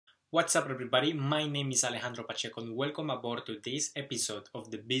What's up, everybody? My name is Alejandro Pacheco, and welcome aboard to this episode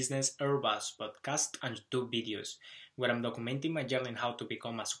of the Business Airbus podcast and YouTube videos, where I'm documenting my journey on how to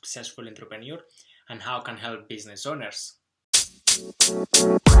become a successful entrepreneur and how I can help business owners.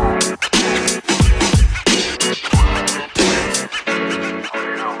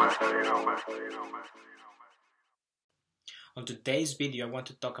 On today's video, I want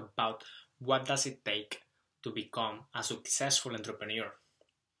to talk about what does it take to become a successful entrepreneur.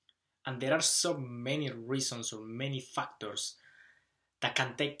 And there are so many reasons or many factors that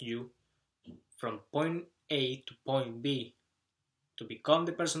can take you from point A to point B to become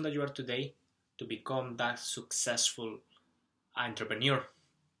the person that you are today, to become that successful entrepreneur.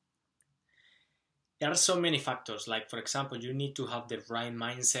 There are so many factors, like for example, you need to have the right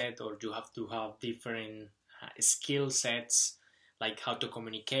mindset, or you have to have different skill sets, like how to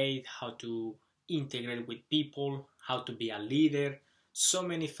communicate, how to integrate with people, how to be a leader. So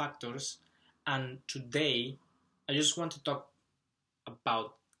many factors, and today I just want to talk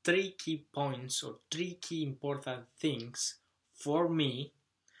about three key points or three key important things for me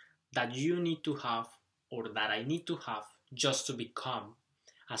that you need to have, or that I need to have, just to become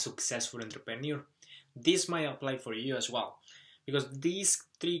a successful entrepreneur. This might apply for you as well, because these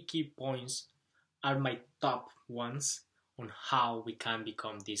three key points are my top ones on how we can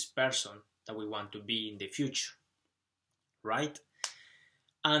become this person that we want to be in the future, right?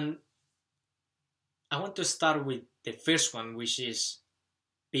 And I want to start with the first one, which is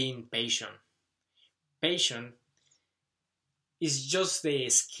being patient. Patient is just the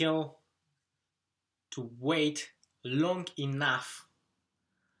skill to wait long enough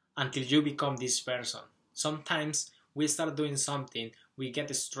until you become this person. Sometimes we start doing something, we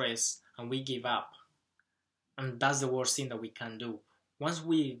get stressed, and we give up. And that's the worst thing that we can do. Once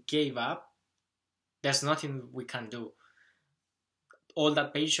we gave up, there's nothing we can do. All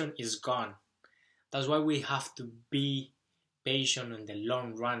that patience is gone. That's why we have to be patient in the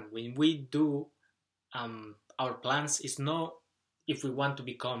long run. When we do our plans, it's not if we want to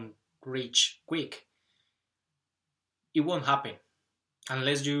become rich quick. It won't happen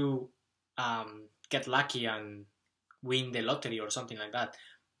unless you get lucky and win the lottery or something like that.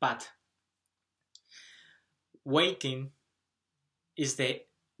 But waiting is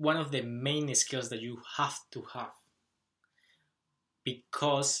one of the main skills that you have to have,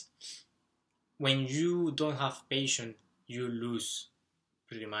 because when you don't have patience, you lose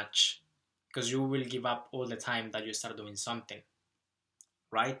pretty much, because you will give up all the time that you start doing something,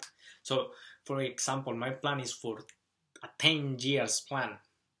 right? So, for example, my plan is for a 10 years plan.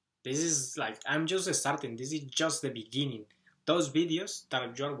 This is like, I'm just starting. This is just the beginning. Those videos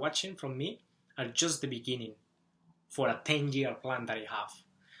that you're watching from me are just the beginning for a 10-year plan that I have.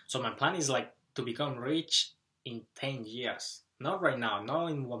 So my plan is like to become rich in 10 years. Not right now, not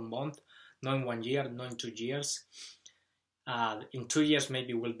in 1 month, not in 1 year, not in 2 years. In 2 years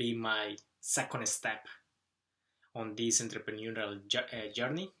maybe will be my second step on this entrepreneurial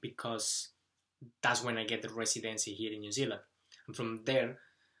journey, because that's when I get the residency here in New Zealand. And from there,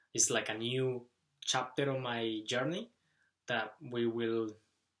 it's like a new chapter on my journey that we will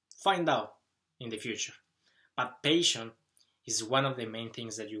find out in the future. But patience is one of the main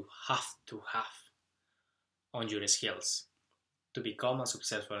things that you have to have on your skills to become a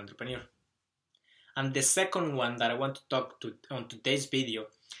successful entrepreneur. And the second one that I want to talk to on today's video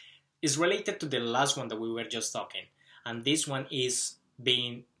is related to the last one that we were just talking. And this one is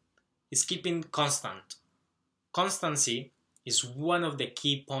keeping constant. Constancy is one of the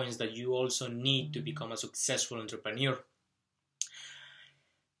key points that you also need to become a successful entrepreneur.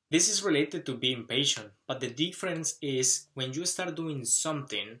 This is related to being patient, but the difference is when you start doing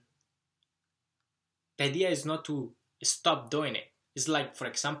something, the idea is not to stop doing it. It's like, for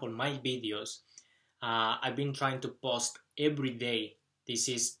example, my videos. I've been trying to post every day. This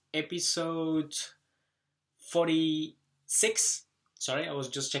is episode 46. Sorry, I was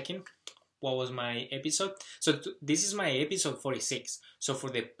just checking what was my episode. So this is my episode 46. So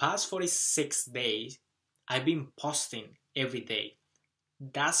for the past 46 days, I've been posting every day.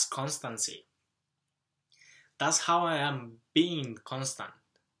 That's constancy. That's how I am being constant.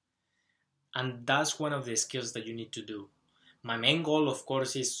 And that's one of the skills that you need to do. My main goal, of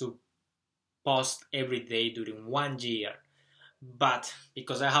course, is to post every day during 1 year. But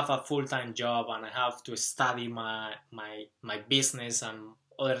because I have a full-time job and I have to study my business and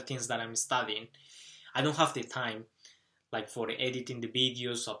other things that I'm studying, I don't have the time, like for editing the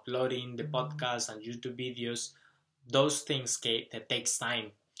videos, uploading the podcast and YouTube videos. Those things that takes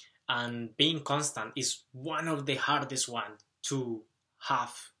time, and being constant is one of the hardest one to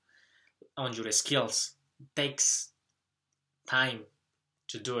have on your skills. It takes time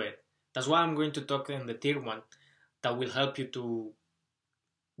to do it. That's why I'm going to talk in the third one that will help you to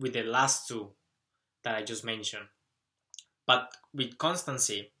with the last two that I just mentioned. But with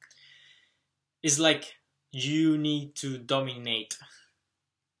constancy, it's like you need to dominate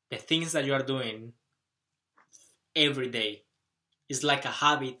the things that you are doing every day. It's like a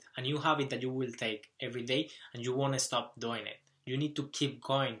habit, a new habit that you will take every day, and you won't stop doing it. You need to keep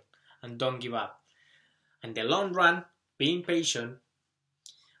going and don't give up. In the long run, being patient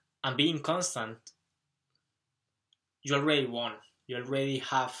and being constant, you already won. You already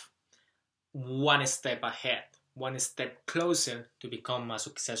have one step ahead, one step closer to become a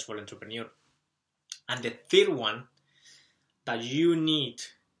successful entrepreneur. And the third one that you need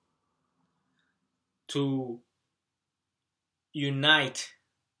to unite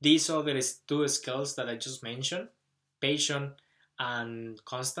these other two skills that I just mentioned, patience and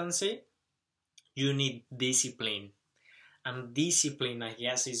constancy, you need discipline. And discipline, I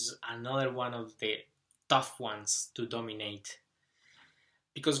guess, is another one of the tough ones to dominate.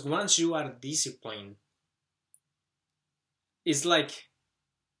 Because once you are disciplined, it's like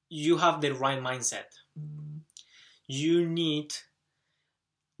you have the right mindset. You need,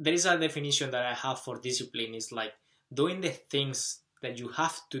 there is a definition that I have for discipline. It's like doing the things that you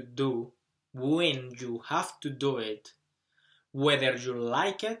have to do when you have to do it, whether you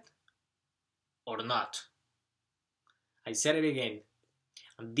like it or not. I said it again.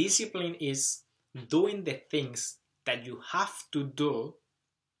 And discipline is doing the things that you have to do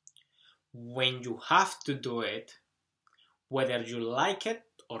when you have to do it, whether you like it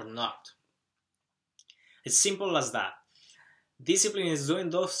or not. It's simple as that. Discipline is doing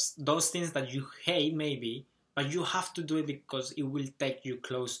those things that you hate maybe, but you have to do it because it will take you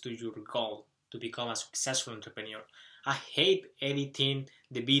close to your goal to become a successful entrepreneur. I hate editing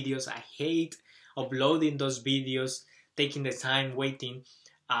the videos. I hate uploading those videos, taking the time waiting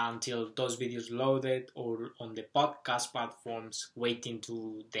until those videos loaded, or on the podcast platforms waiting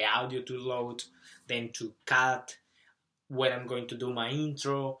to the audio to load, then to cut when I'm going to do my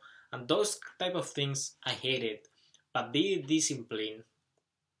intro, and those type of things. I hate it. But being disciplined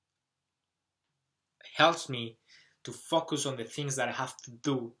helps me to focus on the things that I have to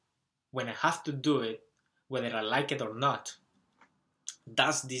do when I have to do it, whether I like it or not.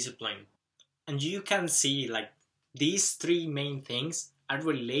 That's discipline. And you can see like these three main things are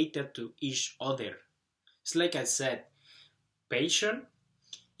related to each other. It's like I said, patience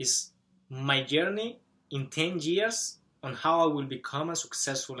is my journey in 10 years on how I will become a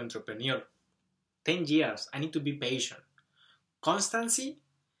successful entrepreneur. 10 years, I need to be patient. Constancy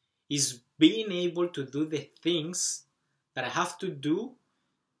is being able to do the things that I have to do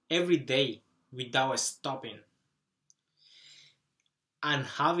every day without stopping. And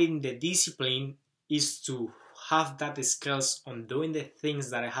having the discipline is to have that skills on doing the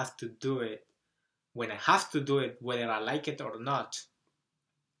things that I have to do it when I have to do it, whether I like it or not.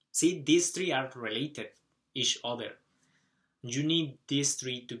 See, these three are related each other. You need these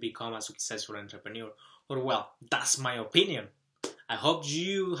three to become a successful entrepreneur. Or well, that's my opinion. I hope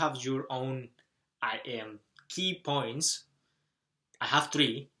you have your own key points. I have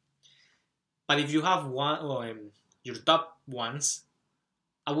three. But if you have one, your top ones,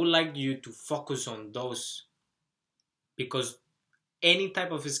 I would like you to focus on those, because any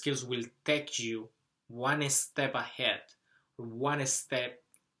type of skills will take you one step ahead, or one step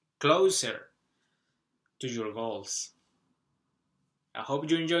closer to your goals. I hope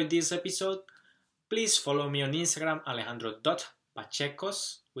you enjoyed this episode. Please follow me on Instagram,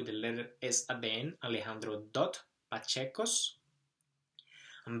 alejandro.pachecos, with the letter S at the end, alejandro.pachecos.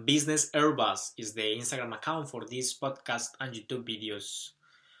 And Business Airbus is the Instagram account for this podcast and YouTube videos.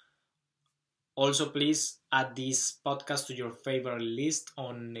 Also, please add this podcast to your favorite list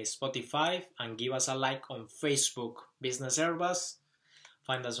on Spotify and give us a like on Facebook, Business Airbus.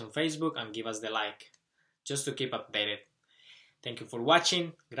 Find us on Facebook and give us the like, just to keep updated. Thank you for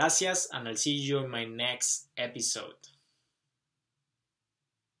watching, gracias, and I'll see you in my next episode.